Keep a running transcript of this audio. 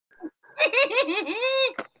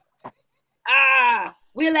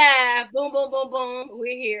We're live. Boom, boom, boom, boom.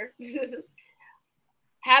 We're here.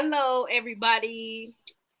 Hello, everybody.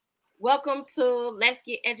 Welcome to Let's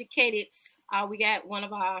Get Educated. We got one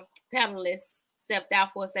of our panelists stepped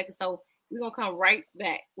out for a second, so we're gonna come right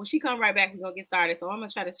back. When she come right back, we're gonna get started. So I'm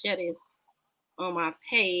gonna try to share this on my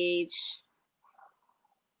page.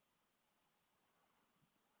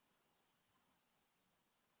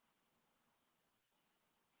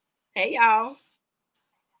 Hey, y'all.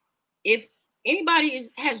 If anybody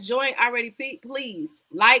has joined already, please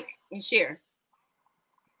like and share.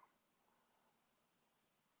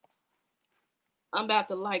 I'm about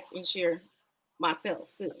to like and share myself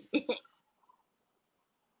too.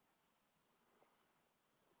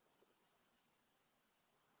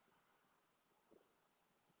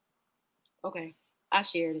 Okay, I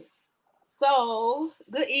shared it. So,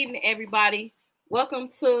 good evening, everybody. Welcome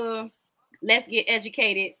to Let's Get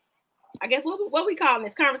Educated. I guess what we call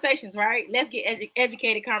this conversations, right? Let's get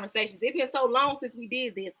educated conversations. It's been so long since we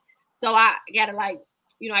did this, so I gotta I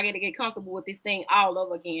gotta get comfortable with this thing all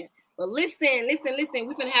over again. But listen. We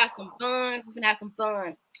finna have some fun.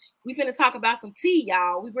 We finna talk about some tea,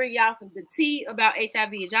 y'all. We bring y'all the tea about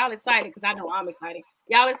HIV. Is y'all excited? Because I know I'm excited.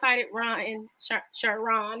 Y'all excited, Ron and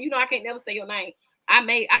Sharon? You know I can't never say your name. I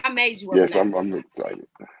made you. Yes, I'm excited.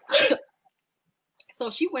 So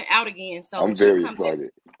she went out again. So I'm very excited.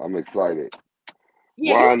 I'm excited.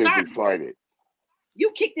 Yeah, Ron is excited. You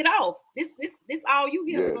kicked it off. This all you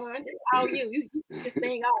here, son. This all you. You kicked this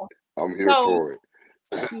thing off. I'm here for it.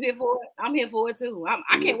 You here for it? I'm here for it too. I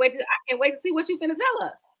can't wait to see what you finna tell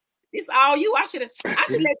us. This all you. I should let you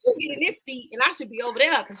get in this seat, and I should be over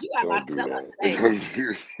there because you got a lot to tell us today.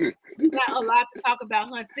 You got a lot to talk about,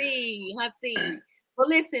 Hunty. But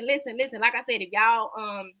listen. Like I said, if y'all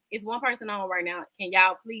it's one person on right now, can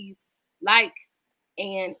y'all please like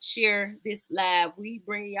and share this live? We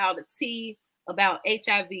bring y'all the tea about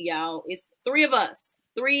HIV, y'all. It's three of us,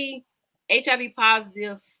 three HIV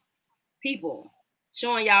positive people,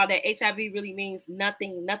 showing y'all that HIV really means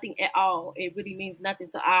nothing at all. It really means nothing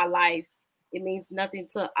to our life. It means nothing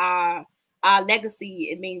to our legacy.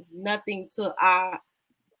 It means nothing to our.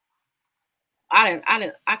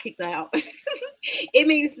 I kicked that out. It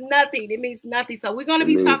means nothing. So we're gonna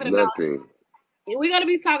be talking about. We're gonna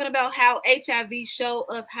be talking about how HIV show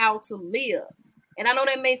us how to live. And I know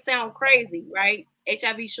that may sound crazy, right?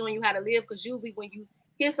 HIV showing you how to live, because usually when you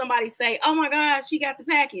hear somebody say, "Oh my God, she got the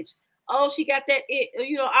package. Oh, she got that,"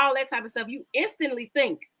 all that type of stuff, you instantly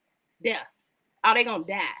think death. Oh, they're gonna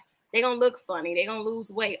die. They're gonna look funny. They're gonna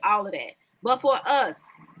lose weight. All of that. But for us,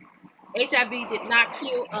 HIV did not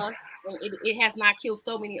kill us. It has not killed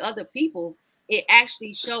so many other people. It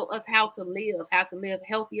actually showed us how to live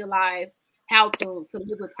healthier lives, how to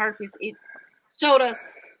live with purpose. It showed us.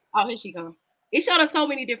 Oh, here she comes. It showed us so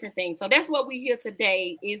many different things. So that's what we here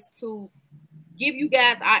today, is to give you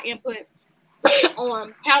guys our input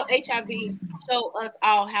on how HIV showed us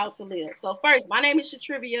all how to live. So first, my name is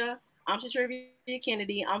Shatrivia. I'm Shatrivia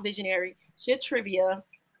Kennedy. I'm visionary. Shatrivia.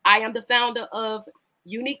 I am the founder of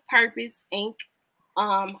Unique Purpose Inc.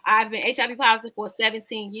 I've been HIV positive for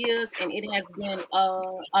 17 years, and it has been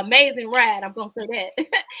an amazing ride. I'm gonna say that.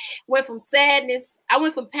 Went from sadness. I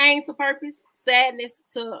went from pain to purpose, sadness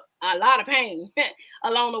to a lot of pain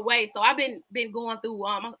along the way. So I've been going through.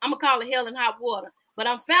 I'm gonna call it hell and hot water, but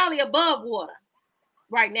I'm finally above water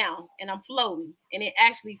right now, and I'm floating, and it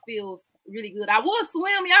actually feels really good. I would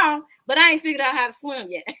swim, y'all, but I ain't figured out how to swim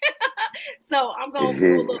yet. So I'm gonna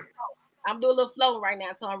do a little. I'm doing a little floating right now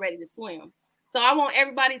until I'm ready to swim. So I want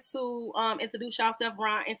everybody to introduce yourself.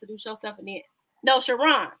 Ron, introduce yourself, and then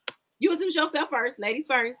Sharon, you introduce yourself first, ladies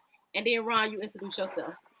first, and then Ron, you introduce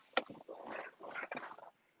yourself.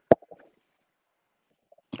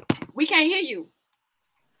 We can't hear you.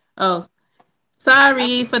 Oh,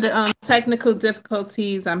 sorry for the technical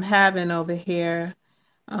difficulties I'm having over here.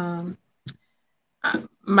 My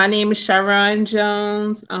name is Sharon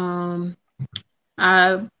Jones.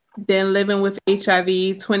 I've been living with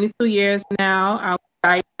HIV 22 years now. I was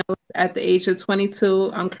diagnosed at the age of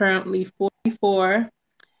 22. I'm currently 44.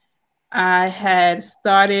 I had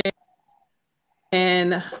started,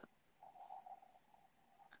 and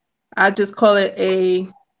I just call it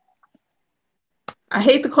I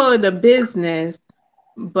hate to call it a business,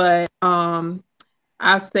 but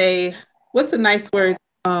I say, what's a nice word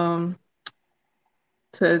to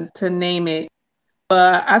name it?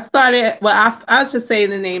 But I started, I'll just say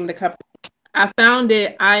the name of the company. I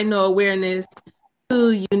founded I Know Awareness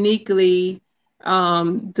to uniquely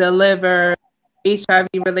deliver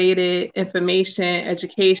HIV-related information,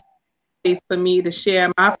 education, space for me to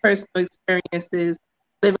share my personal experiences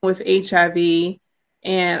living with HIV,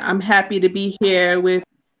 and I'm happy to be here with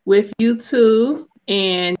you two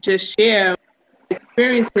and just share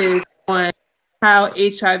experiences on how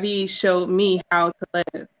HIV showed me how to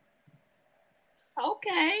live.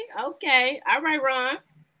 Okay. All right, Ron.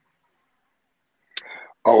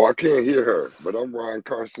 Oh, I can't hear her, but I'm Ron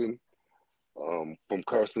Carson from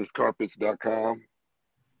carsonscarpets.com.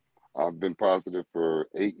 I've been positive for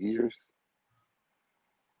 8 years.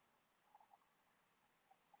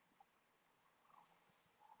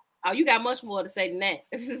 Oh, you got much more to say than that.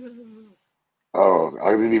 Oh,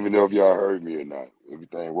 I didn't even know if y'all heard me or not.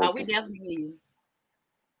 Everything Oh, we working? definitely hear you.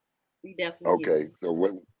 We definitely hear Okay, you. so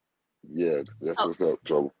what? Yeah, that's So, what's up.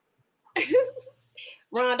 So,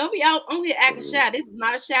 Ron, don't be out on here acting mhm, shy. This is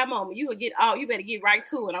not a shy moment. You will get all. You better get right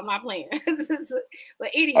to it. I'm not playing. But I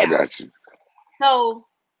anyhow, got you. so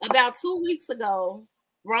about 2 weeks ago,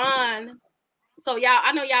 Ron. So y'all,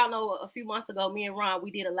 I know y'all know a few months ago, me and Ron,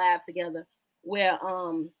 we did a live together where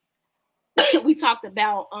we talked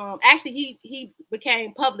about actually he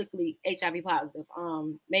became publicly HIV positive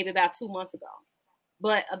maybe about 2 months ago.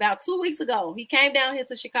 But about 2 weeks ago, he came down here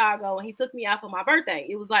to Chicago and he took me out for my birthday.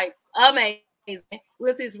 It was like amazing.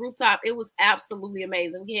 With his rooftop, it was absolutely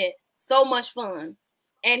amazing. We had so much fun.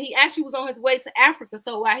 And he actually was on his way to Africa.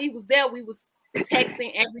 So while he was there, we was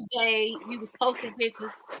texting every day. We was posting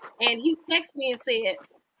pictures. And he texted me and said,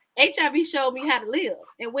 HIV showed me how to live.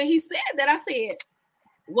 And when he said that, I said,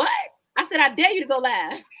 what? I said, I dare you to go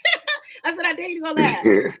live. I said, I dare you to go live.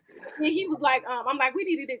 And he was like, I'm like, we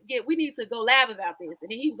need to go live about this.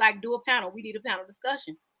 And then he was like, do a panel. We need a panel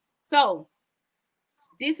discussion. So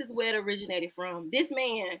this is where it originated from. This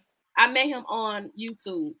man, I met him on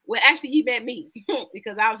YouTube. Well, actually, he met me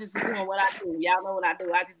because I was just doing what I do. Y'all know what I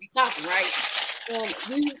do. I just be talking, right? And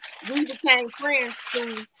we became friends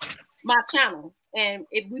through my channel, and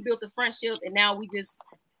we built a friendship, and now we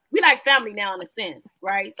like family now in a sense,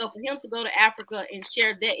 right? So for him to go to Africa and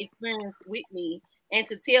share that experience with me, and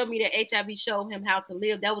to tell me that HIV showed him how to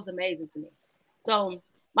live, that was amazing to me. So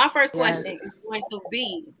my first Yes. question is going to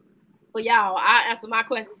be for y'all. I'll answer my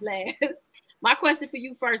questions last. My question for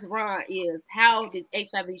you first, Ron, is how did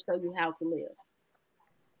HIV show you how to live?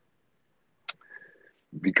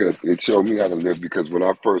 Because it showed me how to live. Because when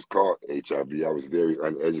I first caught HIV, I was very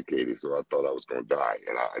uneducated, so I thought I was going to die,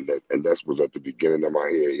 and that was at the beginning of my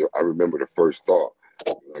head. I remember the first thought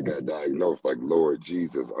when I got diagnosed, like, Lord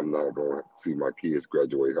Jesus, I'm not going to see my kids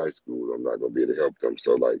graduate high school. I'm not going to be able to help them.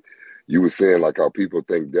 So, like you were saying, like how people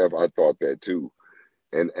think death, I thought that too.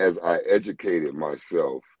 And as I educated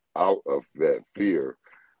myself out of that fear,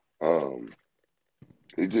 um,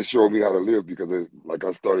 it just showed me how to live because like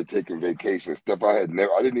I started taking vacations, stuff I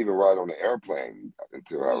didn't even ride on an airplane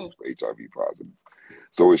until I was HIV positive.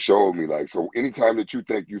 So it showed me, like, so anytime that you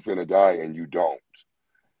think you finna die and you don't,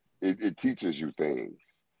 it teaches you things.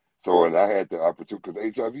 So, and I had the opportunity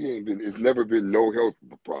because it's never been no health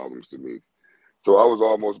problems to me. So I was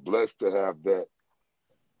almost blessed to have that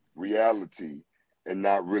reality and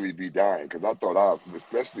not really be dying because I thought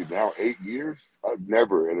especially now 8 years, I've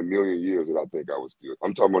never in a million years that I think I was still.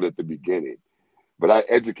 I'm talking about at the beginning, but I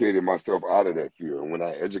educated myself out of that fear, and when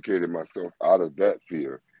I educated myself out of that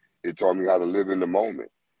fear, it taught me how to live in the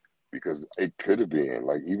moment because it could have been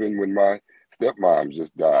like even when my stepmom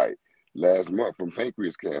just died last month from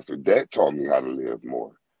pancreas cancer, that taught me how to live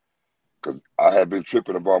more. Because I had been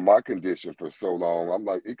tripping about my condition for so long. I'm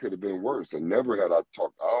like, it could have been worse. And never had I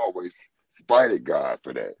talked. I always spited God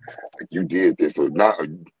for that. Like, you did this or not,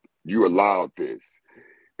 you allowed this.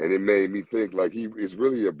 And it made me think like it's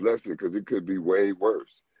really a blessing because it could be way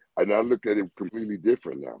worse. And I look at it completely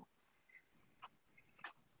different now.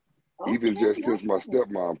 Even just since my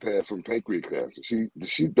stepmom passed from pancreas cancer,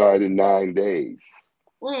 she died in 9 days.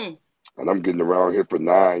 And I'm getting around here for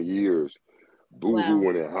 9 years,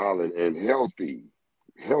 boo-hooing and hollering and healthy.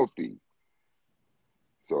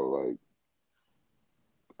 So, like,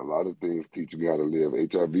 a lot of things teach me how to live.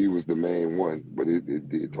 HIV was the main one, but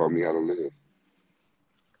it taught me how to live.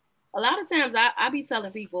 A lot of times I be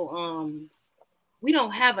telling people, we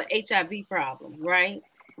don't have an HIV problem, right?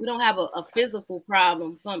 We don't have a physical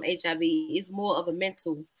problem from HIV. It's more of a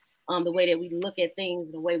mental, the way that we look at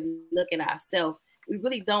things, the way we look at ourselves. We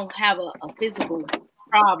really don't have a physical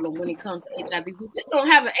problem when it comes to HIV. We just don't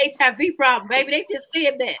have an HIV problem, baby. They just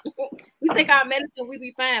said that. We take our medicine, we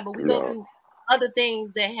be fine, but we go through other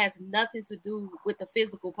things that has nothing to do with the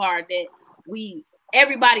physical part that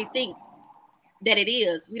everybody thinks that it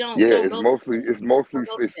is. We don't It's go mostly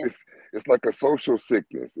it's like a social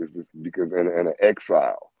sickness. It's just because and an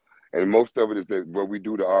exile. And most of it is that what we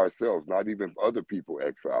do to ourselves, not even other people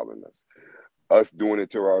exiling us doing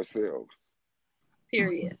it to ourselves.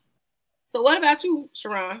 Period. So what about you,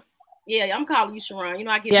 Sharon? Yeah, I'm calling you Sharon. You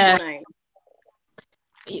know, I give you your name.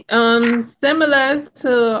 Similar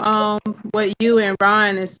to what you and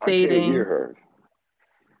Ron is stating. I can't hear her.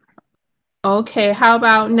 Okay, how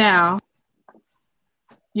about now?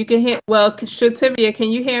 You can hear. Well, Shativia, can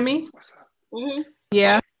you hear me? Mm-hmm.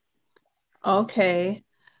 Yeah. Okay.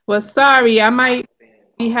 Well, sorry, I might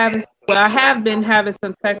be having. Well, I have been having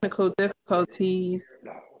some technical difficulties,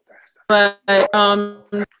 but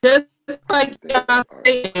just like y'all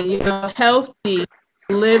saying, healthy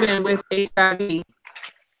living with HIV,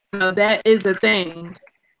 that is a thing,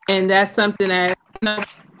 and that's something that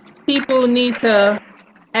people need to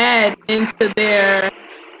add into their.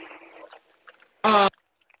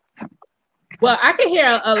 Well, I can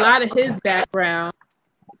hear a lot of his background.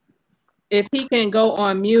 If he can go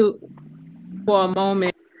on mute for a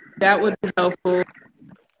moment, that would be helpful.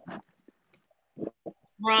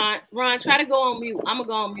 Ron, try to go on mute. I'm gonna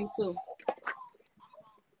go on mute too.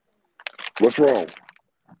 What's wrong?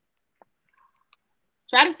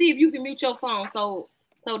 Try to see if you can mute your phone so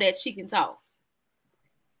that she can talk.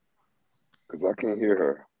 Because I can't hear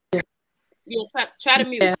her. Yeah, try to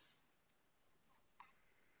mute. Yeah.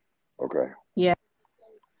 Okay. Yeah.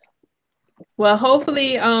 Well,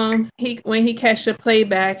 hopefully, when he catch the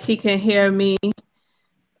playback, he can hear me.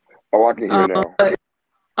 Oh, I can hear now.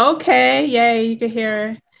 Okay, yay, you can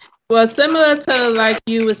hear. Well, similar to like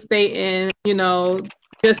you were stating,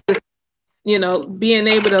 just being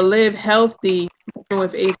able to live healthy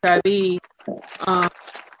with HIV.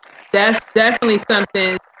 That's definitely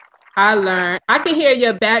something I learned. I can hear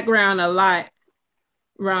your background a lot,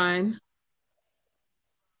 Ron.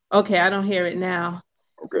 Okay, I don't hear it now.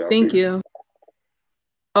 Okay, thank you.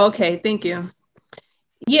 Okay, thank you.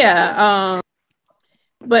 Yeah,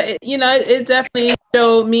 but it definitely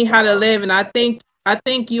showed me how to live, and I think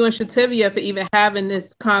you and Shativia for even having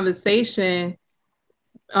this conversation.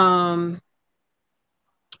 And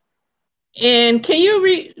can you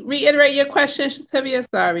reiterate your question, Shativia?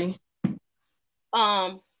 Sorry.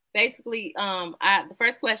 Basically, the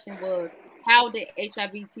first question was, how did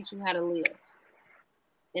HIV teach you how to live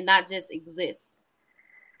and not just exist?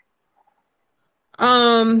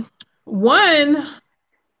 One,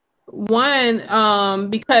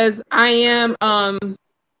 because I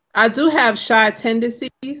do have shy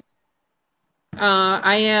tendencies.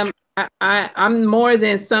 I'm more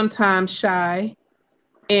than sometimes shy,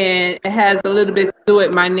 and it has a little bit to do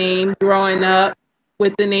with my name growing up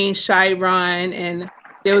with the name Shy Ron, and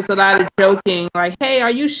there was a lot of joking like, hey,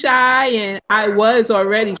 are you shy? And I was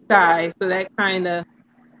already shy, so that kind of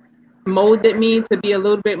molded me to be a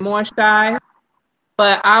little bit more shy.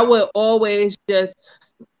 But I would always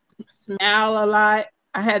just smile a lot.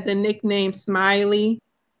 I had the nickname Smiley.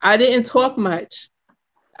 I didn't talk much.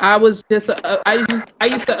 I was just I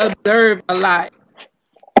used to observe a lot.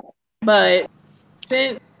 But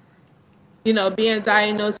since being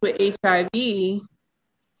diagnosed with HIV,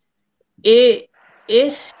 it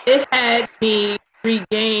had me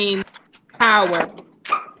regain power,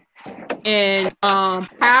 and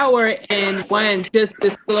power in one just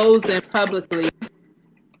disclosing publicly.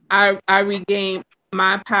 I regained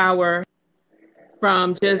my power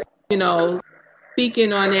from just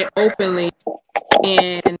speaking on it openly,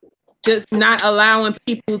 and just not allowing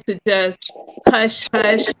people to just hush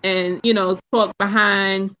and talk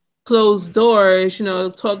behind closed doors,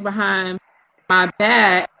 talk behind my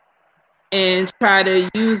back and try to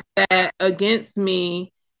use that against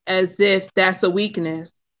me as if that's a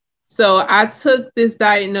weakness. So I took this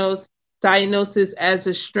diagnosis as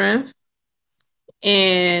a strength,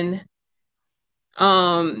 and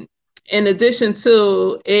in addition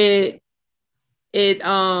to it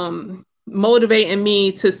motivating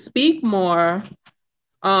me to speak more,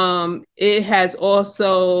 it has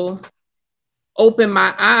also opened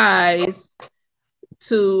my eyes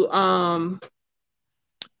to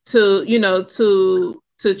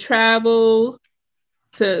travel,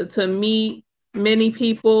 to meet many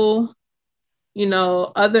people,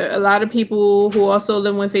 a lot of people who also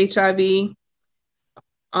live with HIV,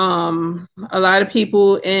 a lot of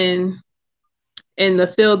people in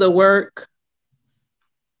the field of work.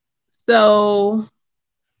 So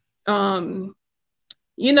HIV,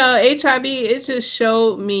 it just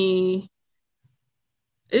showed me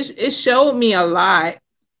it showed me a lot.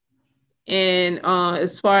 And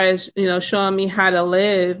as far as showing me how to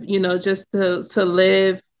live, just to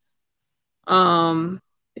live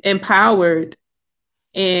empowered,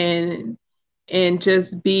 and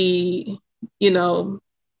just be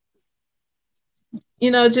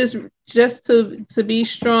just to be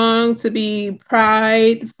strong, to be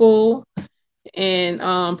prideful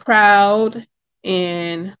and proud,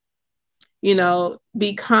 and,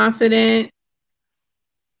 be confident,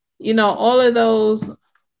 all of those,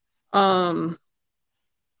 all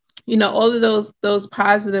of those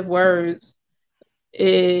positive words.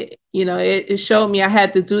 It showed me I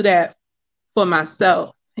had to do that for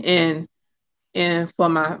myself and for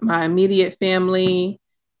my immediate family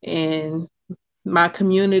and my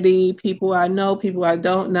community, people I know, people I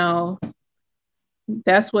don't know.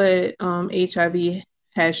 That's what HIV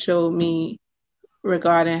has showed me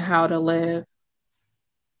regarding how to live.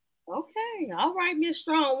 Okay, all right, Miss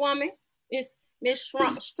Strong Woman. Miss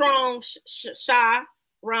Strong Shy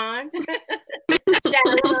Ron.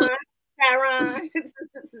 Sharon.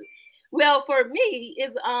 Well, for me,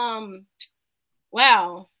 it's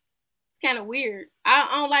wow, it's kind of weird. I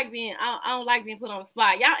don't like being put on the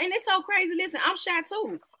spot, y'all. And it's so crazy. Listen, I'm shy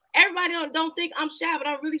too. Everybody don't think I'm shy, but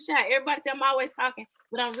I'm really shy. Everybody say I'm always talking,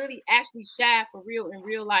 but I'm really actually shy for real in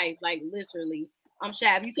real life, like literally. I'm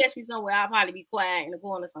shy. If you catch me somewhere, I'll probably be quiet in the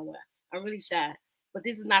corner somewhere. I'm really shy. But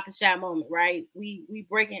this is not the shy moment, right? We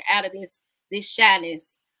breaking out of this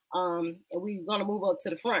shyness. And we're gonna move up to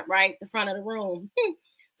the front, right? The front of the room.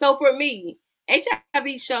 So for me,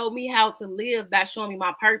 HIV showed me how to live by showing me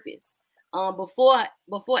my purpose. Before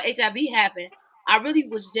HIV happened, I really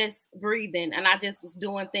was just breathing and I just was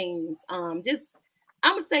doing things. I'm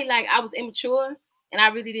gonna say like I was immature and I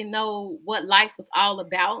really didn't know what life was all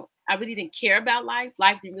about. I really didn't care about life.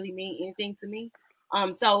 Life didn't really mean anything to me.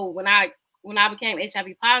 So when I became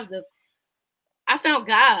HIV positive, I found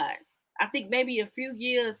God. I think maybe a few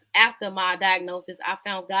years after my diagnosis, I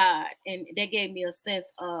found God, and that gave me a sense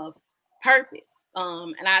of purpose.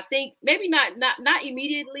 And I think maybe not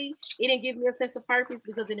immediately. It didn't give me a sense of purpose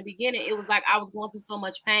because in the beginning it was like I was going through so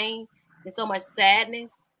much pain and so much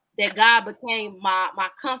sadness that God became my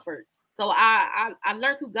comfort. So I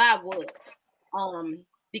learned who God was.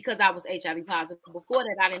 Because I was HIV positive. Before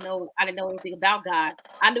that, I didn't know anything about God.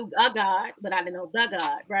 I knew a God, but I didn't know the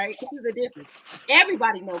God. Right? This is a difference.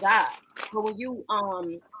 Everybody know God, but when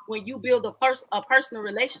you build a personal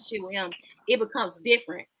relationship with Him, it becomes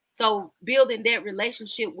different. So building that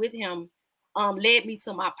relationship with Him led me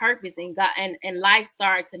to my purpose, and God and life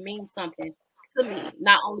started to mean something to me,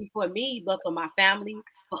 not only for me but for my family,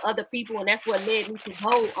 for other people, and that's what led me to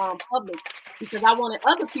go public because I wanted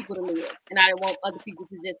other people to live, and I didn't want other people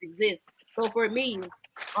to just exist. So for me,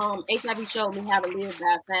 HIV showed me how to live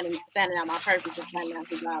by finding out my purpose and finding out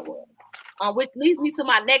who God was. Which leads me to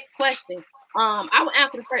my next question. I will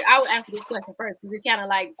answer this question first because it kind of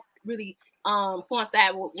like really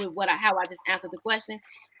coincide with how I just answered the question.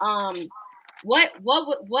 What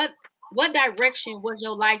direction was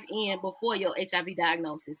your life in before your HIV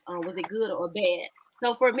diagnosis? Was it good or bad?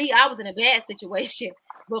 So for me, I was in a bad situation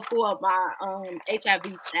before my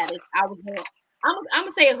HIV status. I'm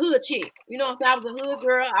gonna say a hood chick. You know what I'm saying? I was a hood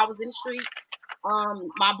girl. I was in the streets.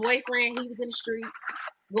 My boyfriend, he was in the streets,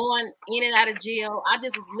 going in and out of jail. I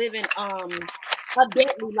just was living a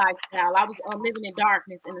deadly lifestyle. I was living in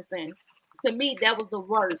darkness in a sense. To me, that was the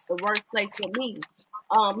worst place for me.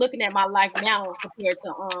 Looking at my life now compared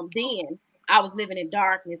to then, I was living in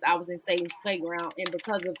darkness. I was in Satan's playground, and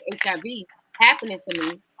because of HIV happening to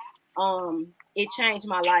me, it changed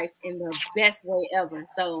my life in the best way ever.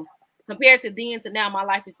 So compared to then to now, my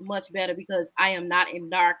life is much better because I am not in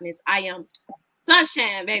darkness. I am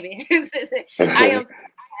sunshine, baby.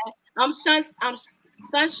 I'm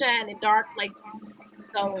sunshine in dark places.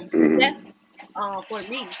 So that's for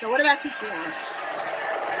me. So what about you, Tiana?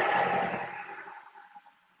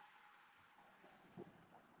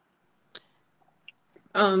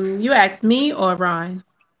 You asked me or Ron?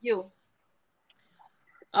 You.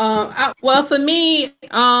 Well, for me,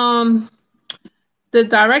 the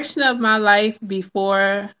direction of my life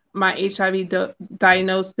before my HIV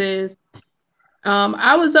diagnosis,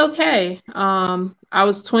 I was okay. I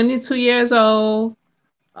was 22 years old.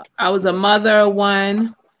 I was a mother of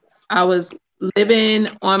one. I was living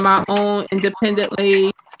on my own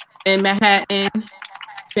independently in Manhattan,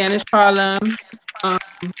 Spanish Harlem. Um,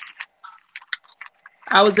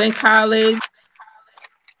 I was in college.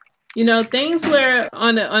 Things were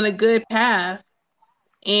on a good path.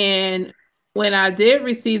 And when I did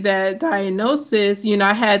receive that diagnosis,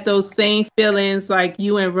 I had those same feelings like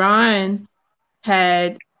you and Ron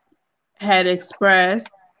had expressed.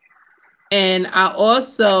 And I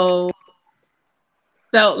also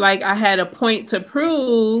felt like I had a point to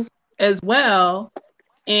prove as well.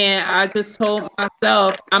 And I just told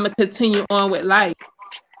myself I'm gonna continue on with life.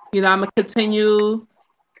 I'm gonna continue,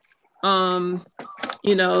 um,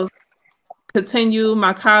 you know, continue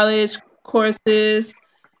my college courses.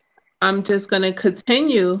 I'm just gonna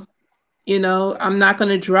continue You know, I'm not going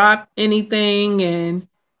to drop anything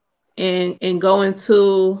and go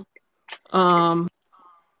into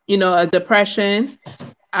you know, a depression.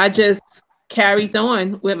 I just carried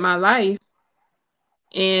on with my life.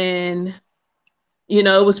 And, you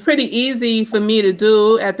know, it was pretty easy for me to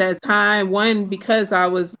do at that time. One, because I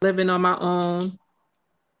was living on my own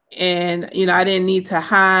and, you know, I didn't need to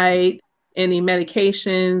hide any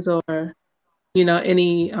medications or, you know,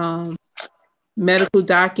 any medical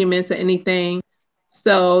documents or anything.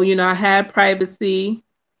 So, you know, I had privacy.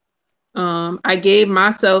 I gave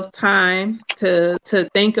myself time to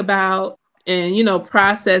think about and, you know,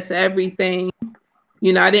 process everything.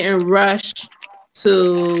 You know, I didn't rush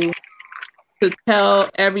to tell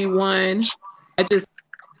everyone. I just,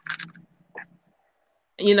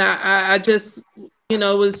 you know, I just, you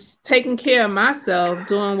know, was taking care of myself,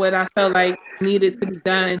 doing what I felt like needed to be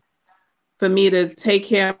done for me to take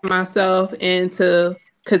care of myself and to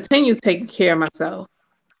continue taking care of myself.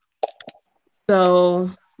 So,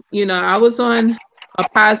 you know, I was on a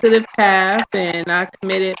positive path and I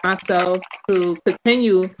committed myself to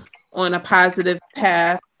continue on a positive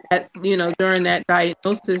path at, you know, during that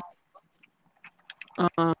diagnosis.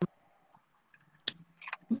 Um,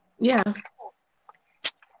 yeah.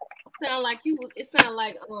 Sound like you was. It sounded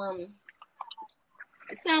like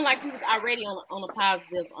you was already on a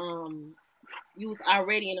positive. You was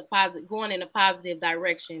already in a positive, going in a positive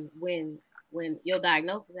direction when your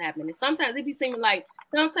diagnosis happened. And sometimes it be seeming like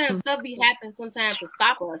sometimes stuff be happening sometimes to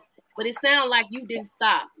stop us, but it sounded like you didn't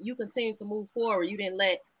stop. You continue to move forward. You didn't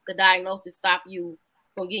let the diagnosis stop you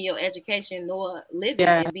from getting your education nor living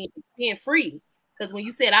and being free. Because when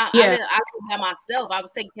you said I lived by myself, I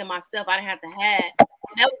was taking care of myself. I didn't have to have.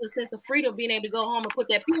 That was a sense of freedom, being able to go home and put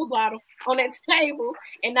that pill bottle on that table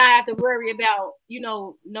and not have to worry about, you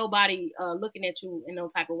know, nobody looking at you in no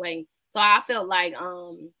type of way. So I felt like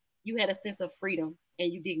you had a sense of freedom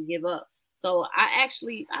and you didn't give up. So I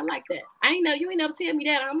like that. You ain't never tell me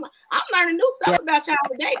that. I'm learning new stuff about y'all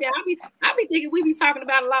today. Now I be thinking we be talking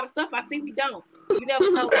about a lot of stuff. I see we don't. You never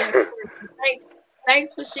told me that story.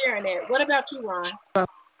 Thanks for sharing that. What about you, Ron?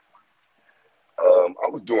 I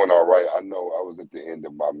was doing all right. I know I was at the end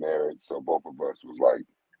of my marriage, so both of us was like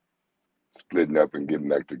splitting up and getting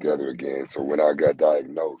back together again. So when I got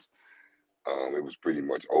diagnosed, it was pretty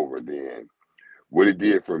much over then. What it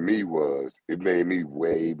did for me was it made me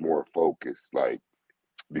way more focused, like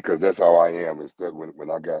because that's how I am. Instead, when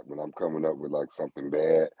I'm coming up with like something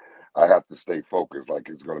bad, I have to stay focused. Like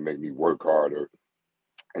it's gonna make me work harder.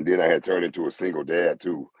 And then I had turned into a single dad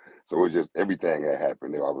too. So it just everything had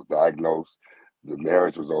happened. I was diagnosed, the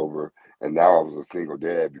marriage was over, and now I was a single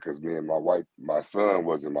dad because me and my son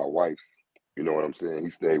wasn't my wife's. You know what I'm saying? He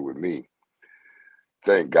stayed with me.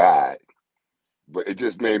 Thank God. But it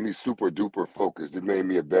just made me super duper focused. It made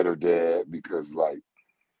me a better dad because like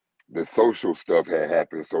the social stuff had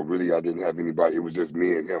happened. So really I didn't have anybody. It was just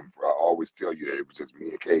me and him. I always tell you that it was just me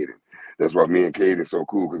and Caden. That's why me and Caden so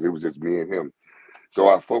cool because it was just me and him. So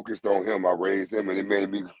I focused on him. I raised him and it made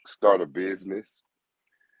me start a business.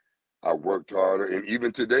 I worked harder. And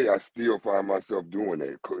even today, I still find myself doing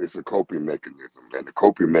it. It's a coping mechanism. And the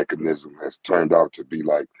coping mechanism has turned out to be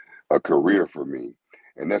like a career for me.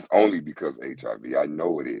 And that's only because HIV. I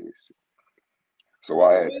know it is. So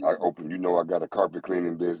I opened, I got a carpet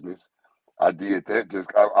cleaning business. I did that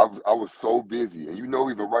I was so busy. And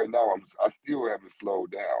even right now, I still haven't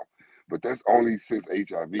slowed down. But that's only since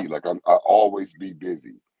HIV. Like I always be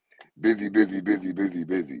busy. Busy, busy, busy, busy,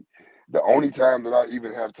 busy. The only time that I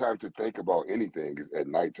even have time to think about anything is at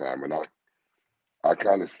nighttime. And I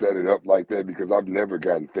kind of set it up like that because I've never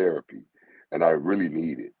gotten therapy and I really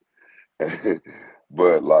need it.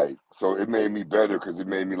 But so it made me better because it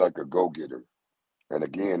made me like a go-getter. And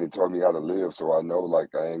again, it taught me how to live. So I know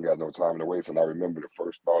like I ain't got no time to waste. And I remember the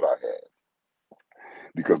first thought I had.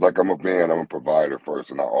 Because like I'm a man, I'm a provider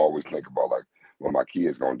first. And I always think about like what my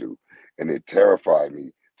kids gonna do. And it terrified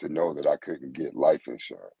me to know that I couldn't get life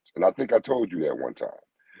insurance. And I think I told you that one time.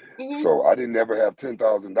 Mm-hmm. So I didn't ever have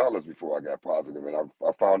 $10,000 before I got positive. And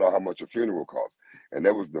I found out how much a funeral cost. And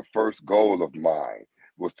that was the first goal of mine,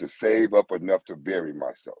 was to save up enough to bury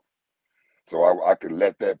myself. So I could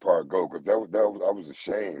let that part go because I was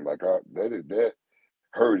ashamed. Like that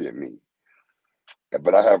hurted me.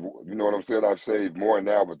 But I have, you know what I'm saying? I've saved more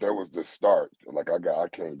now, but that was the start. Like I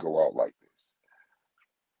can't go out like this.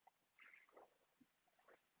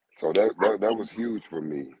 So that was huge for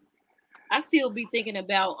me. I still be thinking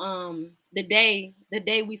about the day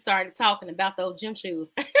we started talking about those gym shoes.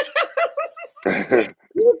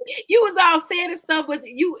 You was all saying and stuff, but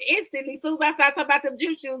you instantly, as soon as I started talking about them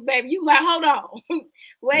gym shoes, baby, you like, hold on,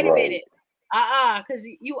 wait a minute. Because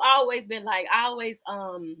you always been like, I always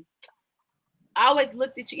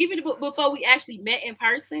looked at you, even before we actually met in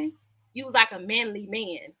person. You was like a manly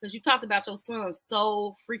man because you talked about your son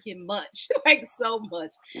so freaking much, like so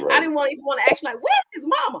much. Right. I didn't even want to ask like, where's his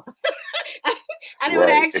mama? I didn't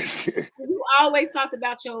want to ask you. You always talked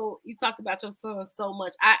about your son so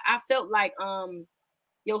much. I felt like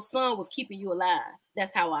your son was keeping you alive.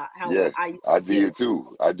 That's how I used to did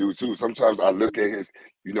too. I do too. Sometimes I look at his,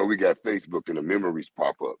 we got Facebook and the memories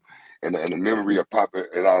pop up, and the memory of Papa,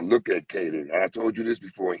 and I look at Caden. And I told you this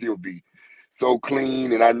before, and he'll be so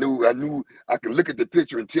clean, and I knew I could look at the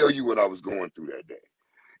picture and tell you what I was going through that day,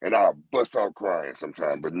 and I'll bust out crying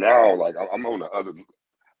sometimes. But now, like I'm on the other,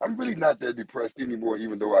 I'm really not that depressed anymore,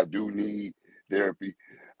 even though I do need therapy.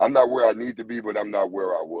 I'm not where I need to be, but I'm not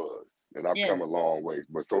where I was. And I've come a long way.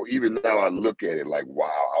 But so even now I look at it like,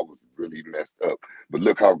 wow, I was really messed up. But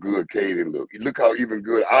look how good Caden looked. Look how even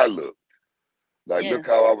good I looked. Like, look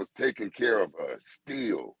how I was taking care of her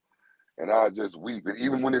still. And I just weep. And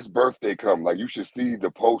even when his birthday come, like, you should see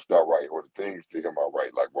the post I write or the things to him I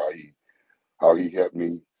write, like how he helped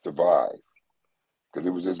me survive. Because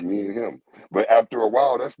it was just me and him. But after a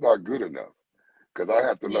while, that's not good enough. Because I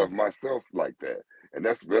have to love myself like that. And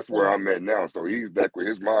that's where I'm at now. So he's back with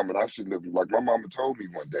his mom, and I should live like my mama told me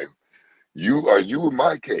one day, you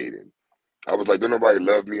my Caden. I was like, don't nobody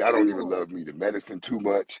love me. I don't even love me. The medicine too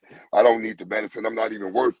much. I don't need the medicine. I'm not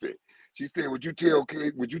even worth it. She said, would you tell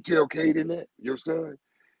Caden that, your son?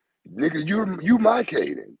 Nigga, you my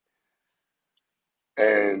Caden.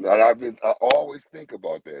 And I always think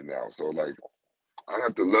about that now. So like, I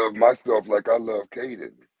have to love myself like I love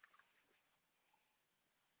Caden.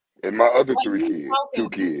 And my other two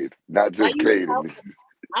kids, not just Caden.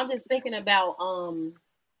 I'm just thinking about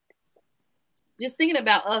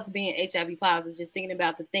us being HIV positive, just thinking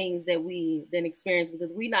about the things that we then experience,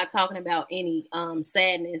 because we're not talking about any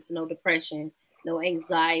sadness, no depression, no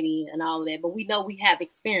anxiety and all of that, but we know we have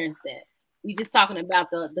experienced that. We just talking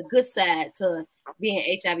about the good side to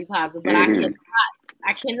being HIV positive. But I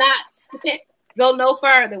cannot go no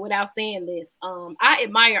further without saying this. I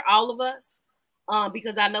admire all of us.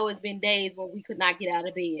 Because I know it's been days when we could not get out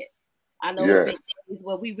of bed. I know it's been days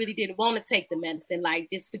where we really didn't want to take the medicine, like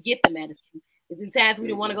just forget the medicine. There's been times we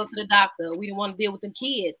didn't want to go to the doctor. We didn't want to deal with them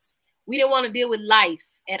kids. We didn't want to deal with life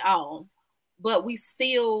at all. But we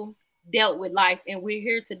still dealt with life, and we're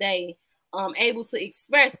here today, able to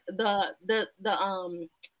express the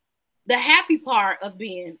happy part of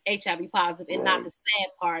being HIV positive and not the sad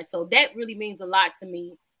part. So that really means a lot to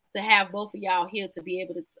me to have both of y'all here to be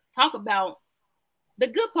able to talk about the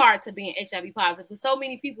good parts of being HIV positive, because so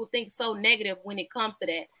many people think so negative when it comes to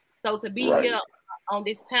that. So to be here on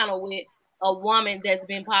this panel with a woman that's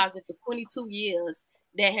been positive for 22 years,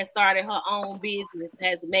 that has started her own business,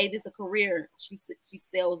 has made this a career. She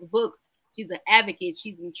sells books. She's an advocate.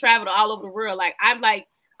 She's traveled all over the world. Like, I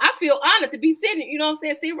feel honored to be sitting, you know what I'm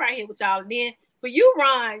saying, sitting right here with y'all. And then for you,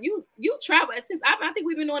 Ron, you travel since I think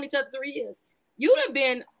we've been knowing each other 3 years. You done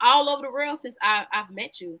been all over the world since I've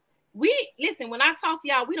met you. Listen, when I talk to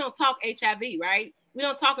y'all, we don't talk HIV, right? We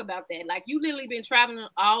don't talk about that. Like, you literally been traveling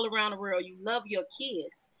all around the world. You love your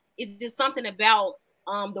kids. It's just something about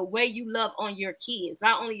the way you love on your kids.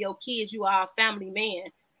 Not only your kids, you are a family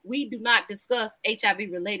man. We do not discuss HIV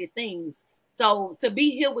related things. So to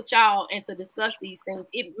be here with y'all and to discuss these things,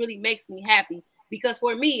 it really makes me happy. Because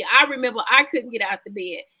for me, I remember I couldn't get out the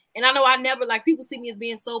bed. And I know I never, like, people see me as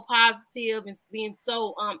being so positive and being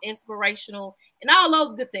so inspirational and all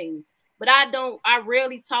those good things. But I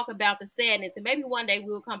rarely talk about the sadness. And maybe one day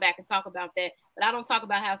we'll come back and talk about that. But I don't talk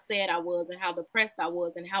about how sad I was and how depressed I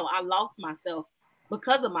was and how I lost myself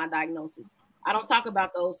because of my diagnosis. I don't talk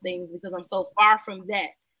about those things because I'm so far from that.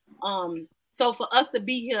 So for us to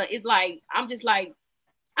be here, it's like, I'm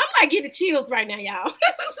like getting chills right now, y'all.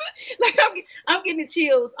 Like I'm getting the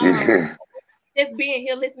chills. Just being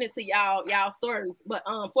here listening to y'all stories. But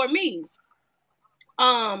for me, it's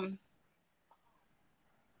kind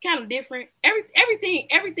of different.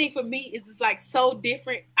 Everything for me is just like so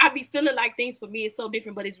different. I be feeling like things for me is so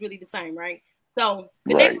different, but it's really the same, right? So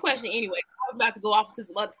the next question, anyway, I was about to go off into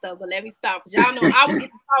some other stuff, but let me stop, because y'all know I will get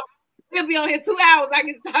to talk. We'll be on here 2 hours. I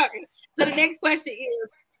get to talking. So the next question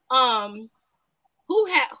is, who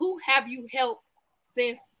have you helped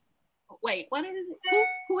since? Wait, what is it?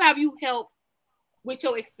 Who have you helped with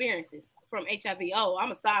your experiences from HIV? Oh, I'm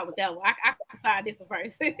gonna start with that one. I start this one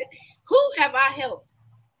first. Who have I helped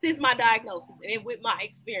since my diagnosis and with my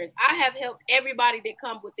experience? I have helped everybody that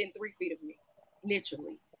come within 3 feet of me,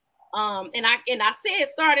 literally. And I said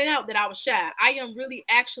starting out that I was shy. I am really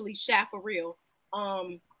actually shy for real.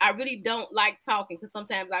 I really don't like talking because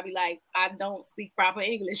sometimes I be like, I don't speak proper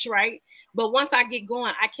English, right? But once I get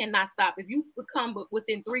going, I cannot stop. If you become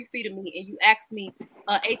within 3 feet of me and you ask me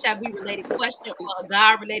a HIV related question or a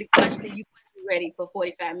God related question, you be ready for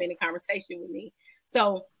 45-minute conversation with me.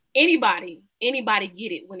 So anybody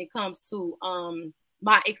get it when it comes to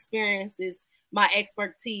my experiences, my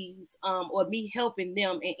expertise, or me helping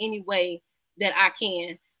them in any way that I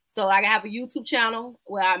can. So I have a YouTube channel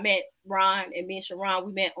where I met Ron, and me and Sharon,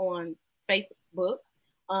 we met on Facebook.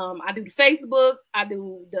 I do the Facebook, I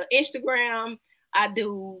do the Instagram, I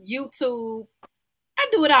do YouTube, I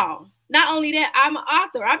do it all. Not only that, I'm an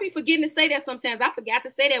author. I be forgetting to say that sometimes. I forgot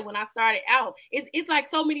to say that when I started out. It's like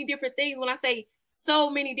so many different things. When I say so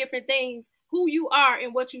many different things, who you are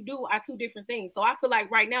and what you do are two different things. So I feel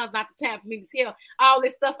like right now is not the time for me to tell all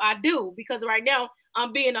this stuff I do, because right now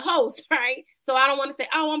I'm being a host, right? So I don't want to say,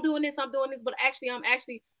 oh, I'm doing this, but actually I'm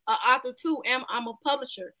actually an author too, and I'm a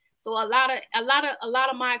publisher. So a lot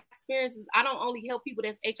of my experiences, I don't only help people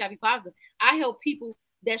that's HIV positive. I help people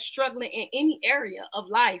that's struggling in any area of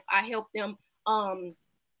life. I help them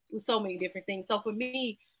with so many different things. So for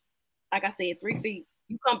me, like I said, 3 feet.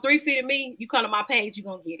 You come 3 feet of me, you come to my page, you're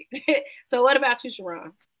gonna get it. So what about you,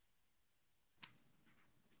 Sharon?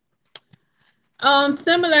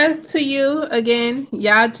 Similar to you again,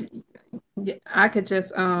 y'all. I could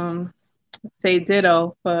just say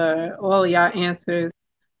ditto for all y'all answers,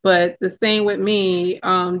 but the same with me.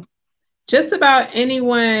 Just about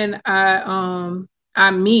anyone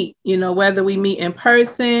I meet, you know, whether we meet in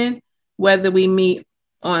person, whether we meet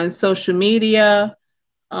on social media,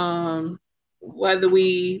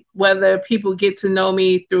 whether people get to know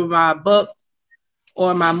me through my books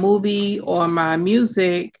or my movie or my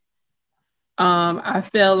music, I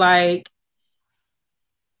feel like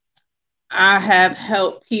I have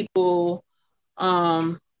helped people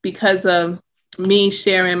because of me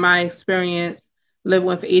sharing my experience living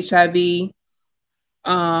with HIV.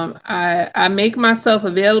 I make myself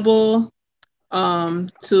available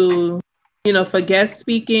to, you know, for guest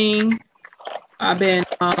speaking. I've been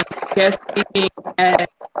guest speaking at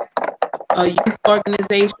a youth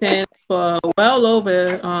organization for well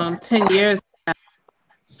over 10 years now.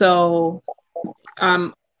 So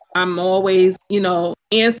I'm always, you know,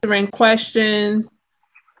 answering questions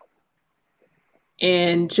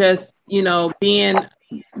and just, you know, being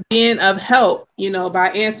of help, you know, by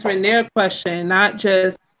answering their question, not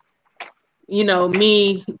just, you know,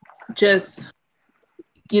 me just,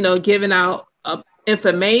 you know, giving out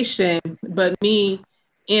information, but me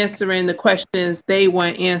answering the questions they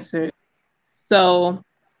want answered. So,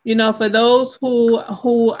 you know, for those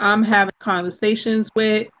who I'm having conversations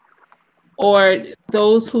with, or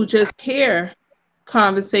those who just hear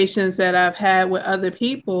conversations that I've had with other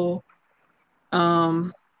people,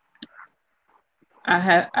 um, I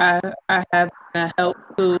have help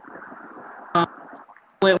to um,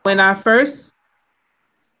 when I first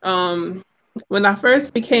when I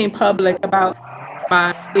first became public about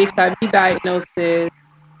my HIV diagnosis,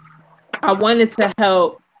 I wanted to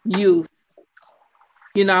help youth.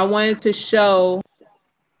 You know, I wanted to show,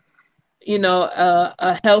 you know,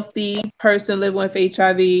 a healthy person living with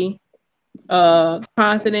HIV, a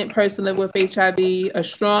confident person living with HIV, a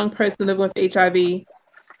strong person living with HIV,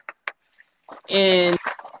 and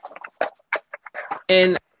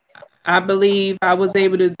and I believe I was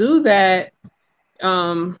able to do that,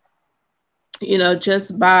 you know,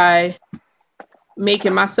 just by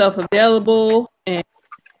making myself available and,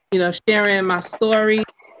 you know, sharing my story,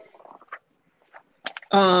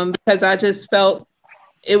 because I just felt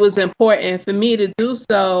it was important for me to do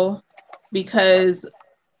so, because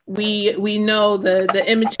we know the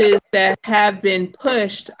images that have been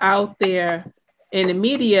pushed out there in the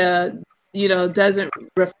media, you know, doesn't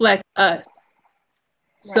reflect us.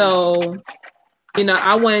 Right. So, you know,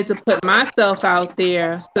 I wanted to put myself out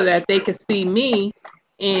there so that they could see me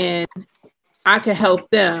and I could help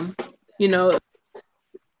them, you know,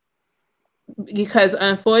 because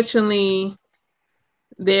unfortunately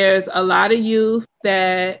there's a lot of youth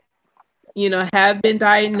that, you know, have been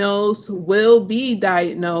diagnosed, will be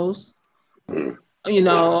diagnosed, you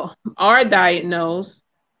know, are diagnosed.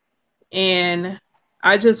 And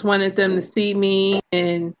I just wanted them to see me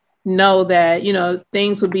and know that, you know,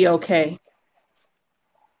 things would be okay.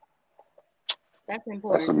 That's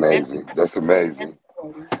important. That's amazing. That's amazing.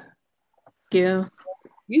 Yeah.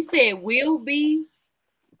 You said will be,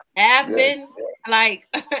 have been, like,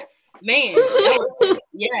 man, that was,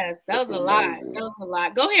 yes, that was a lot. That was a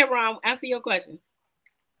lot. Go ahead, Ron. Answer your question.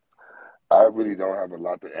 I really don't have a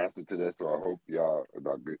lot to answer to that, so I hope y'all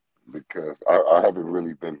about good because I haven't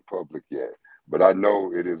really been public yet. But I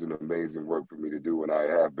know it is an amazing work for me to do, and I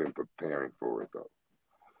have been preparing for it though.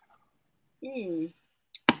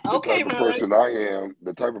 Okay, the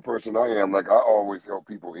type of person I am, like I always help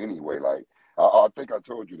people anyway. Like I think I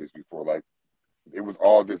told you this before. Like it was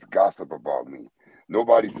all this gossip about me.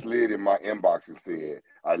 Nobody slid in my inbox and said,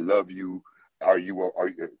 "I love you." Are you?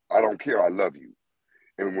 I don't care. I love you.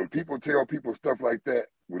 And when people tell people stuff like that,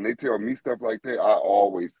 when they tell me stuff like that,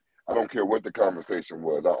 I don't care what the conversation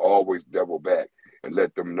was. I always double back and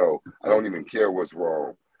let them know I don't even care what's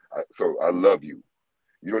wrong. So I love you.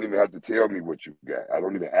 You don't even have to tell me what you got. I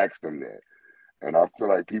don't even ask them that. And I feel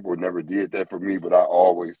like people never did that for me, but I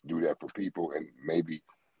always do that for people. And maybe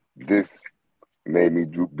this made me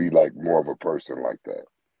be like more of a person like that.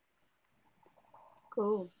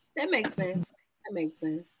 Cool. That makes sense. That makes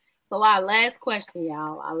sense. So our last question,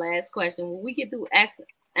 y'all. Our last question. When we get through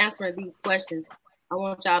answering these questions, I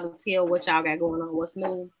want y'all to tell what y'all got going on. What's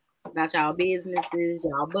new about y'all businesses,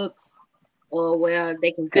 y'all books, or where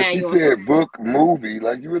they can find you. She said book, movie.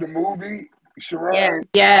 Like you in a movie, Sharon?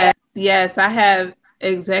 Yes. I have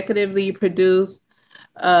executively produced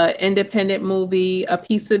independent movie. A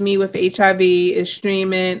Piece of Me with HIV is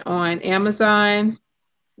streaming on Amazon.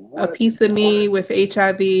 What? A Piece of Me with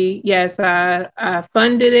HIV. Yes, I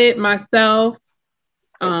funded it myself.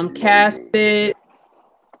 Cast it,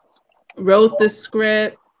 wrote the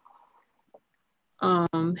script.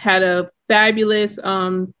 Had a fabulous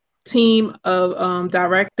team of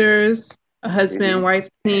directors, a husband wife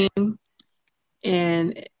team,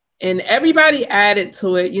 and everybody added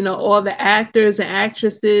to it. You know, all the actors and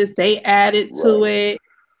actresses, they added to it.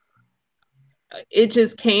 It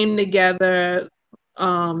just came together.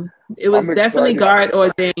 It was definitely God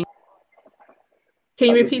ordained.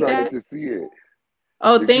 Can you repeat that? To see it.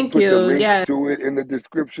 Oh, thank you. The link to it in the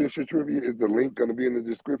description, Shatrivia? Is the link going to be in the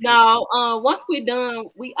description? No. Once we're done,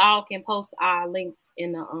 we all can post our links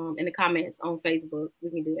in the comments on Facebook. We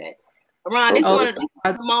can do that. Ron, this one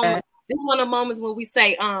of the moments when we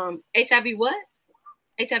say HIV what?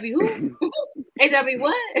 HIV who? HIV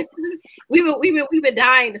what? we've been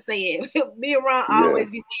dying to say it. Me and Ron always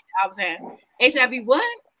be saying it all the time. HIV what?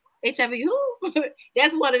 HIV who?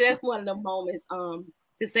 that's one of the moments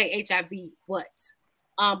to say HIV what.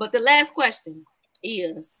 But the last question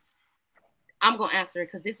is, I'm gonna answer it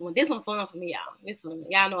because this one fun for me, y'all. This one,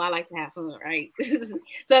 y'all know I like to have fun, right? So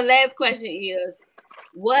the last question is,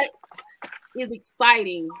 what is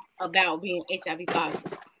exciting about being HIV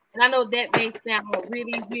positive? And I know that may sound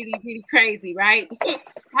really, really, really crazy, right?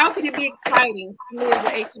 How could it be exciting to live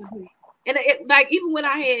with HIV? And like even when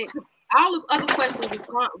I had, because all the other questions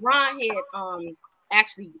Ron had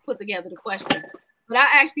actually put together the questions, but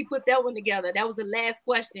I actually put that one together. That was the last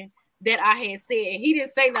question that I had said, and he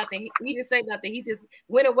didn't say nothing. He didn't say nothing. He just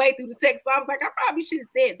went away through the text. So I was like, I probably should have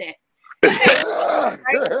said that.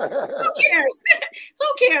 Right? Who cares?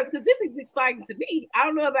 Who cares? Because this is exciting to me. I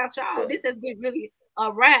don't know about y'all. This has been really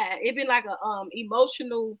a ride. It's been like a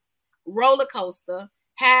emotional roller coaster,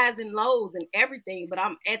 highs and lows and everything. But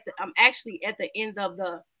I'm actually at the end of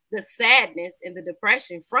the sadness and the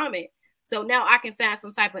depression from it. So now I can find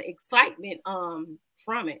some type of excitement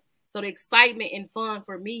from it. So the excitement and fun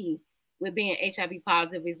for me with being HIV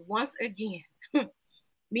positive is once again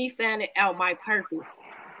me finding out my purpose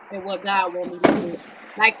and what God wants me to do.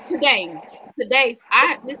 Like today,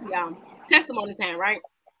 listen, y'all, testimony time, right?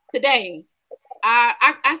 Today,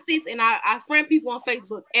 I sit and I friend people on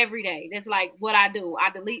Facebook every day. That's like what I do.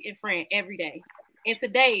 I delete and friend every day. And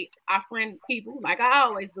today, I friend people like I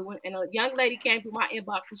always do. And a young lady came through my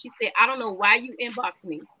inbox and she said, I don't know why you inbox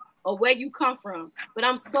me or where you come from, but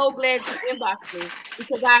I'm so glad you inboxed me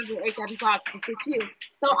because I've been HIV positive for 6 years.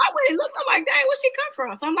 So I went and looked. I'm like, dang, where she come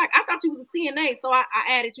from? So I'm like, I thought you was a CNA. So I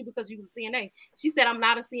added you because you was a CNA. She said, I'm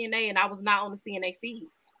not a CNA and I was not on the CNA feed.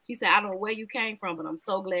 She said, I don't know where you came from, but I'm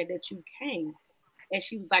so glad that you came. And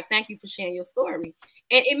she was like, thank you for sharing your story.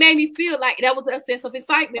 And it made me feel like that was a sense of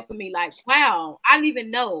excitement for me. Like, wow, I didn't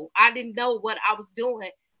even know. I didn't know what I was doing,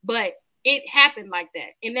 but it happened like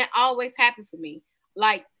that. And that always happened for me.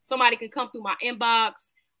 Like somebody can come through my inbox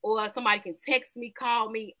or somebody can text me, call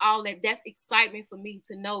me, all that. That's excitement for me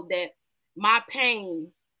to know that my pain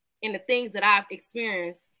and the things that I've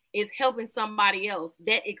experienced is helping somebody else.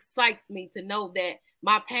 That excites me to know that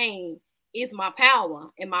my pain is my power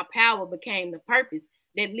and my power became the purpose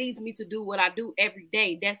that leads me to do what I do every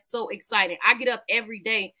day. That's so exciting. I get up every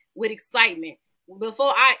day with excitement.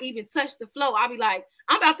 Before I even touch the floor, I'll be like,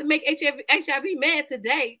 I'm about to make HIV mad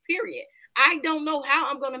today, period. I don't know how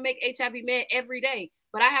I'm going to make HIV mad every day,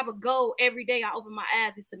 but I have a goal every day. I open my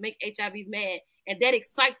eyes is to make HIV mad. And that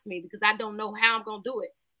excites me because I don't know how I'm going to do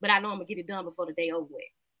it, but I know I'm going to get it done before the day over with.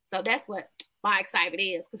 So that's what my excitement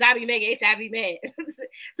is, because I be making HIV mad.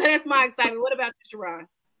 So that's my excitement. What about you, Sharon?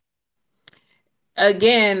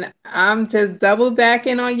 Again, I'm just double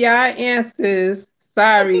backing on y'all answers.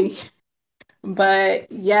 Sorry.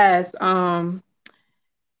 But yes, I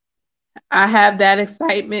have that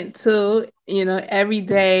excitement too, every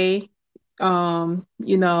day, sharing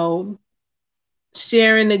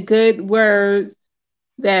the good words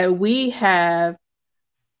that we have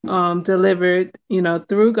delivered,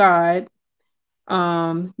 through God.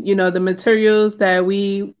 The materials that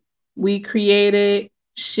we created,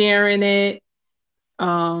 sharing it,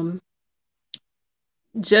 um,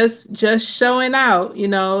 just showing out,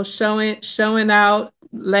 showing out,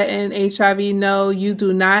 letting HIV know you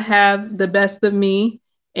do not have the best of me,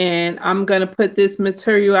 and I'm gonna put this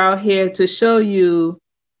material out here to show you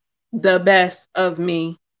the best of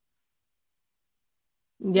me.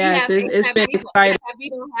 Yes, it's been exciting. HIV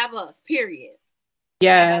don't have us, period.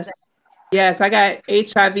 Yes. Yes, I got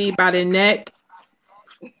HIV by the neck.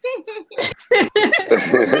 I'm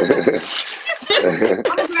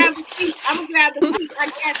gonna grab the feet. I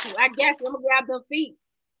got you. I got you. I'm gonna grab the feet.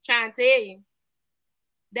 Trying to tell you.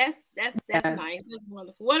 That's nice. That's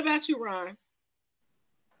wonderful. What about you, Ron?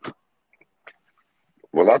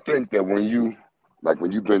 Well, I think that when you've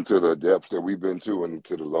been to the depths that we've been to and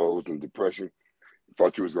to the lows and depression,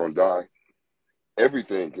 thought you was gonna die,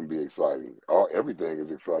 everything can be exciting. Everything is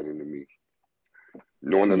exciting to me.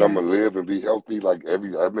 Knowing that I'm gonna live and be healthy, I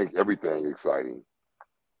make everything exciting.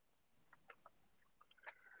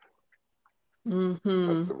 Mm-hmm.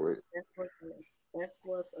 That's the way. That's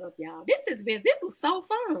what's up, y'all. This was so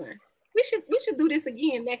fun. We should do this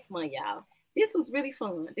again next month, y'all. This was really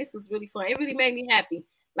fun. It really made me happy.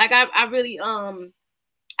 Like I really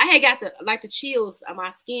I had got the chills.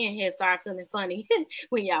 My skin had started feeling funny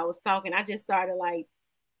when y'all was talking. I just started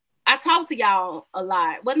I talk to y'all a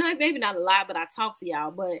lot. Well, no, maybe not a lot, but I talk to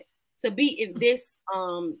y'all. But to be in this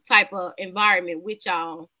type of environment with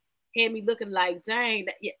y'all had me looking like, dang,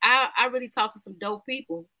 I really talk to some dope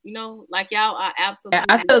people. Like y'all are absolutely. Yeah,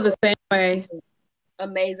 I feel the same way.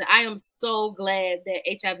 Amazing. I am so glad that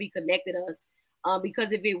HIV connected us.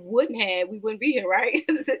 Because if it wouldn't have, we wouldn't be here, right?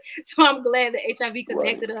 So I'm glad that HIV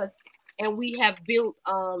connected us, and we have built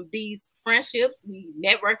these friendships. We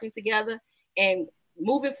networking together, and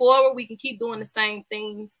moving forward, we can keep doing the same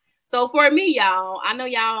things. So for me, y'all, I know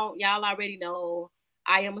y'all already know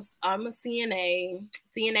I'm a CNA.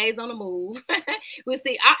 CNA's on the move. We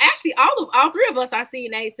see. Actually, all three of us are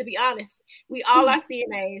CNAs. To be honest, we all are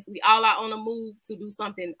CNAs. We all are on the move to do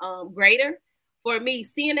something greater. For me,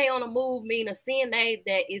 CNA on the move means a CNA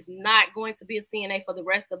that is not going to be a CNA for the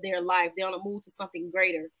rest of their life. They're on the move to something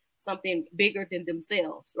greater, something bigger than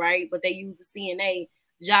themselves, right? But they use the CNA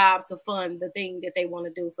job to fund the thing that they want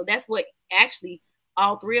to do. So that's what actually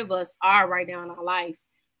all three of us are right now in our life.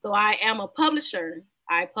 So I am a publisher.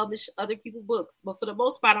 I publish other people's books, but for the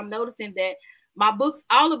most part, I'm noticing that my books,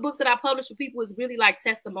 all the books that I publish for people, is really like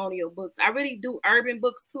testimonial books. I really do urban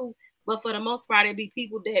books too, but for the most part, it'd be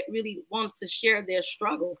people that really want to share their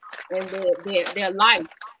struggle and their life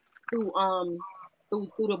through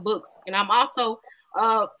the books. And I'm also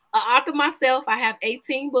an author myself. I have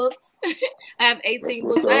 18 books. I have 18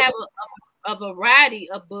 books. I have a variety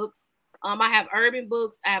of books. I have urban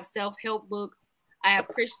books. I have self-help books. I have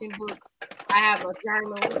Christian books. I have a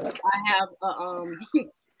journal.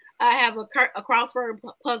 I have a crossword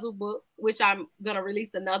puzzle book, which I'm gonna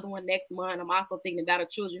release another one next month. I'm also thinking about a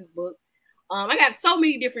children's book. I got so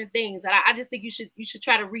many different things that I just think you should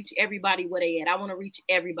try to reach everybody where they at. I want to reach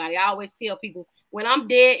everybody. I always tell people, when I'm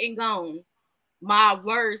dead and gone, my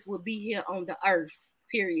words will be here on the earth,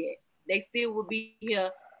 period. They still will be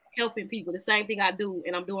here helping people. The same thing I do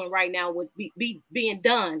and I'm doing right now would be being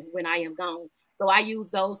done when I am gone. So I use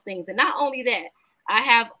those things. And not only that, I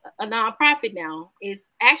have a nonprofit now. I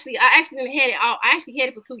actually didn't had it all. I actually had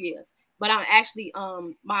it for 2 years, but I'm actually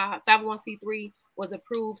my 501c3 was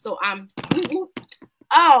approved. So I'm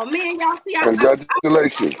oh man, y'all see,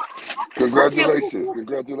 Congratulations. Congratulations. Okay,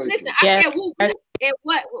 Congratulations. Listen, I said woo, woo, and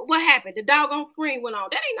what happened? The doggone screen went on.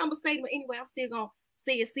 That ain't number statement anyway. I'm still gonna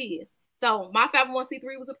say it. So my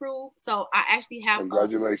 501c3 was approved. So I actually have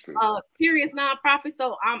a serious nonprofit.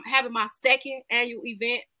 So I'm having my second annual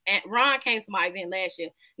event. And Ron came to my event last year.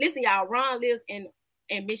 Listen, y'all, Ron lives in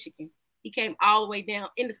Michigan. He came all the way down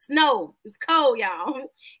in the snow. It was cold, y'all.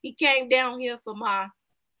 He came down here for my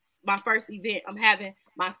first event. I'm having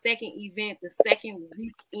my second event, the second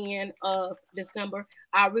weekend of December.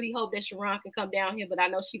 I really hope that Sharon can come down here, but I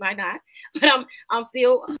know she might not. But I'm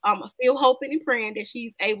still hoping and praying that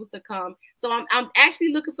she's able to come. So I'm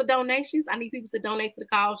actually looking for donations. I need people to donate to the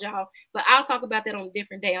cause, y'all. But I'll talk about that on a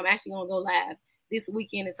different day. I'm actually gonna go live this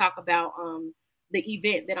weekend and talk about the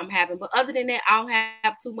event that I'm having. But other than that, I don't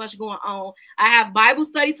have too much going on. I have Bible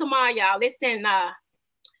study tomorrow, y'all. Listen, I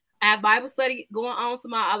have Bible study going on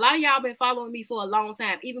tomorrow. A lot of y'all been following me for a long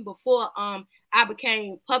time, even before I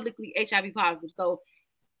became publicly HIV positive. So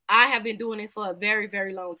I have been doing this for a very,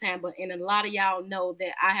 very long time. But and a lot of y'all know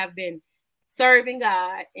that I have been serving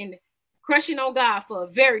God and crushing on God for a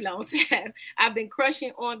very long time. I've been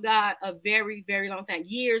crushing on God a very, very long time,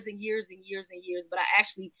 years and years and years and years. But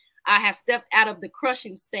I have stepped out of the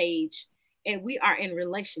crushing stage, and we are in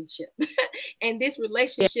relationship. And this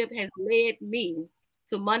relationship has led me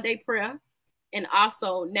to Monday prayer. And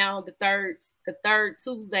also now the third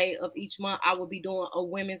Tuesday of each month, I will be doing a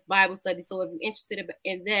women's Bible study. So if you're interested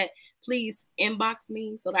in that, please inbox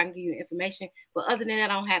me so that I can give you information. But other than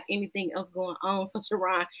that, I don't have anything else going on. So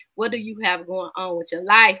Sharon, what do you have going on with your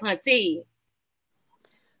life, hunty?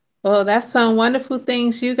 Well, that's some wonderful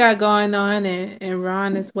things you got going on, and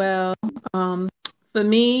Ron as well. For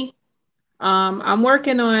me, I'm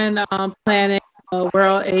working on planning a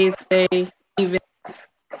World AIDS Day event.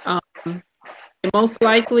 Most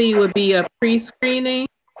likely would be a pre-screening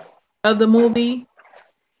of the movie,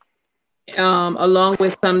 along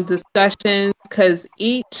with some discussions, because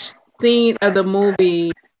each scene of the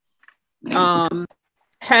movie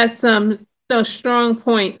has some strong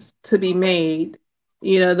points to be made.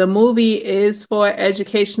 The movie is for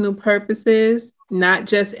educational purposes, not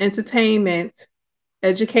just entertainment,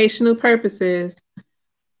 educational purposes.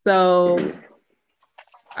 So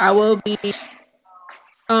I will be,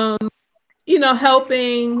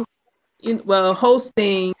 helping,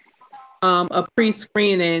 hosting a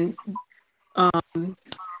pre-screening.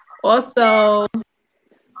 Also,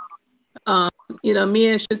 me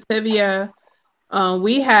and Shatavia,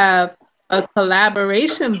 we have a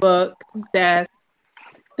collaboration book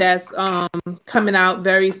that's coming out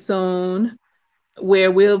very soon,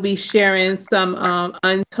 where we'll be sharing some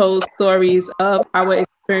untold stories of our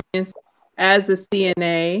experience as a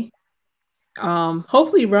CNA.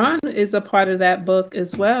 Hopefully Ron is a part of that book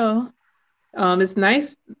as well. It's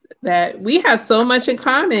nice that we have so much in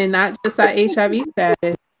common, not just our HIV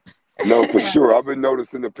status. No, for sure. I've been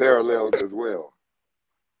noticing the parallels as well.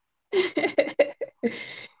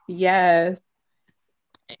 Yes.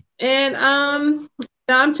 And I'm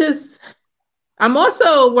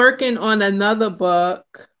also working on another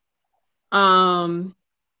book. Buy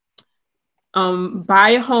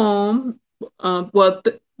a home.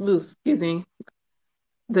 Excuse me.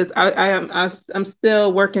 I'm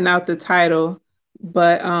still working out the title,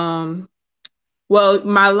 but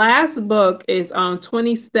my last book is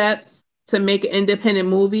 20 Steps to Make an Independent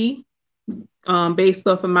Movie, based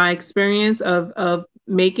off of my experience of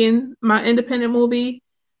making my independent movie.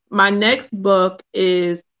 My next book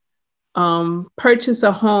is Purchase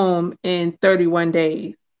a Home in 31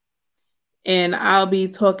 Days. And I'll be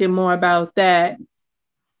talking more about that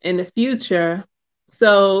in the future.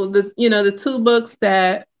 So the two books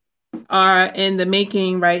that are in the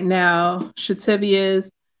making right now,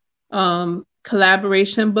 Shativia's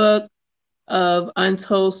collaboration book of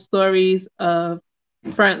untold stories of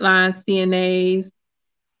frontline CNAs,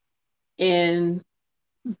 and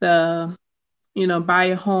the Buy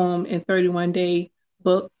a Home in 31 Day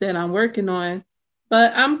book that I'm working on.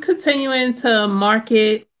 But I'm continuing to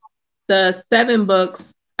market the 7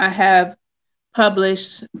 books I have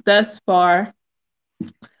published thus far.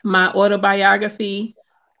 My autobiography,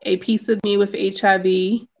 A Piece of Me with HIV,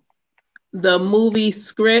 the movie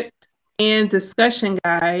script and discussion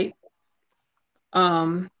guide,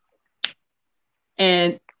 and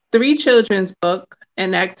 3 children's book,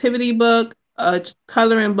 an activity book, a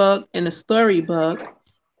coloring book, and a story book.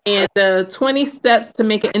 And the 20 Steps to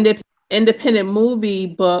Make an Independent Movie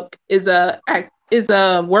book is a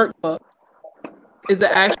workbook. Is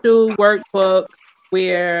an actual workbook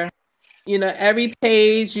where every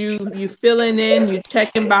page you filling in, you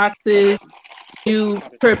checking boxes, you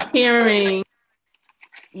preparing,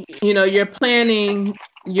 you're planning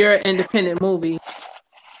your independent movie.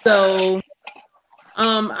 So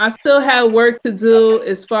I still have work to do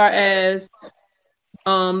as far as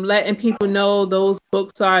letting people know those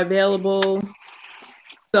books are available.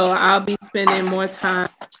 So I'll be spending more time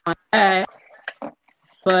on that.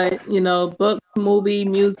 But books, movie,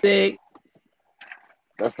 music.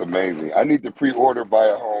 That's amazing. I need to pre-order Buy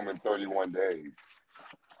a Home in 31 days.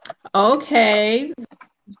 Okay.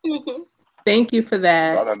 Thank you for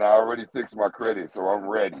that. I already fixed my credit, so I'm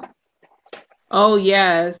ready. Oh,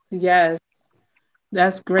 yes. Yes.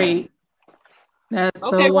 That's great. That's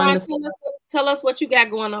Okay, so Ron, wonderful. tell us what you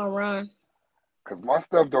got going on, Ron. Because my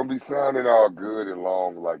stuff don't be sounding all good and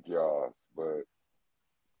long like y'all, but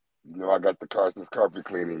you know, I got the Carson's carpet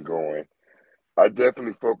cleaning going. I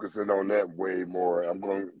definitely focusing on that way more.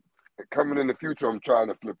 Coming in the future, I'm trying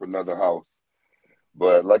to flip another house.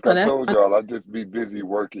 But like I told y'all, I just be busy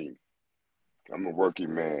working. I'm a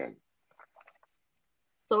working man.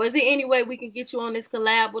 So is there any way we can get you on this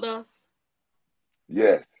collab with us?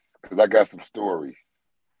 Yes, because I got some stories.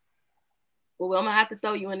 Well, I'm gonna have to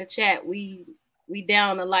throw you in the chat. We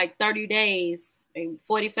down to like 30 days and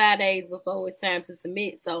 45 days before it's time to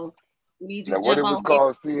submit. So we need you now, to jump on. What it was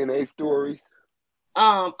called, CNA stories?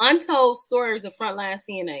 Untold stories of frontline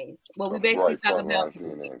CNAs. Well, we basically talk about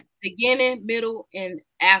the beginning, middle, and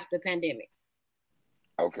after pandemic.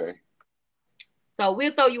 Okay. So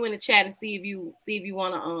we'll throw you in the chat and see if you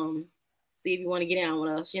wanna get down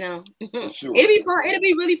with us. You know, sure. It'll be fun. It'll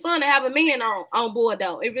be really fun to have a man on board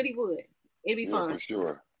though. It really would. It'd be fun for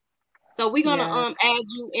sure. So we're gonna add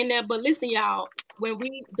you in there. But listen, y'all, when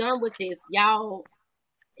we done with this, y'all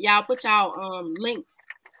put y'all links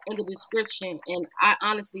in the description. And I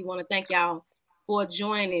honestly want to thank y'all for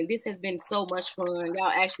joining. This has been so much fun.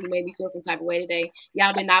 Y'all actually made me feel some type of way today.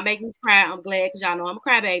 Y'all did not make me cry. I'm glad because y'all know I'm a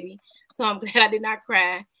crybaby. So I'm glad I did not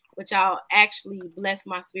cry. But y'all actually blessed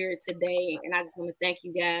my spirit today. And I just want to thank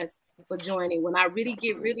you guys for joining. When I really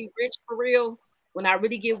get really rich for real, when I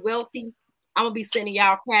really get wealthy, I'm gonna be sending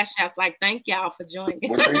y'all cash apps like thank y'all for joining.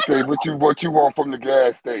 What they say, what you want from the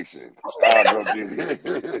gas station? I'll go get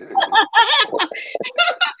it.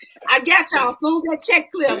 I got y'all. As soon as that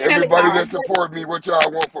check clear, everybody that support me, what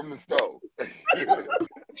y'all want from the stove?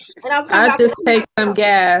 And I'll just take some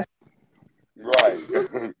gas.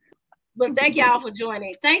 Right. But thank y'all for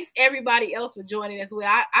joining. Thanks everybody else for joining as well.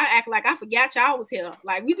 I act like I forgot y'all was here.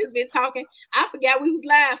 Like we just been talking. I forgot we was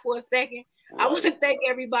live for a second. Right. I want to thank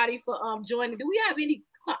everybody for joining. Do we have any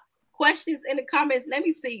questions in the comments? Let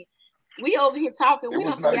me see. We over here talking. We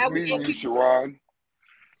don't forget. Nice meeting you, Sharon.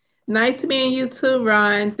 Nice meeting you too,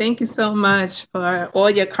 Ron. Thank you so much for all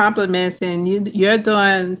your compliments, and you're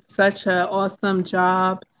doing such an awesome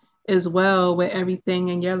job as well with everything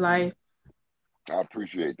in your life. I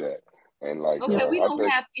appreciate that. And like, okay, we don't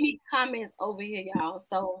have any comments over here, y'all.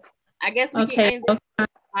 So I guess we can end it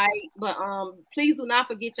tonight. But please do not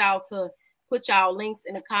forget y'all to put y'all links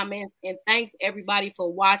in the comments. And thanks everybody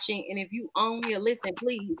for watching. And if you on here, listen,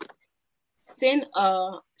 please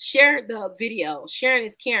share the video. Sharing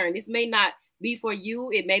is caring. This may not be for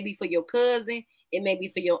you. It may be for your cousin. It may be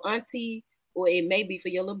for your auntie, or it may be for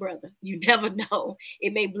your little brother. You never know.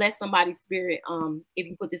 It may bless somebody's spirit if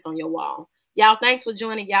you put this on your wall. Y'all, thanks for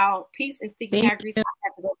joining. Y'all, peace and sticky hair grease. I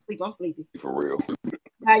have to go to sleep. I'm sleepy. For real.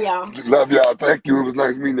 Bye, y'all. Love y'all. Thank you. It was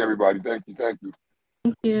nice meeting everybody. Thank you. Thank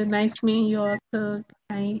you. Nice meeting you all too. Good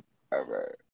night. All right.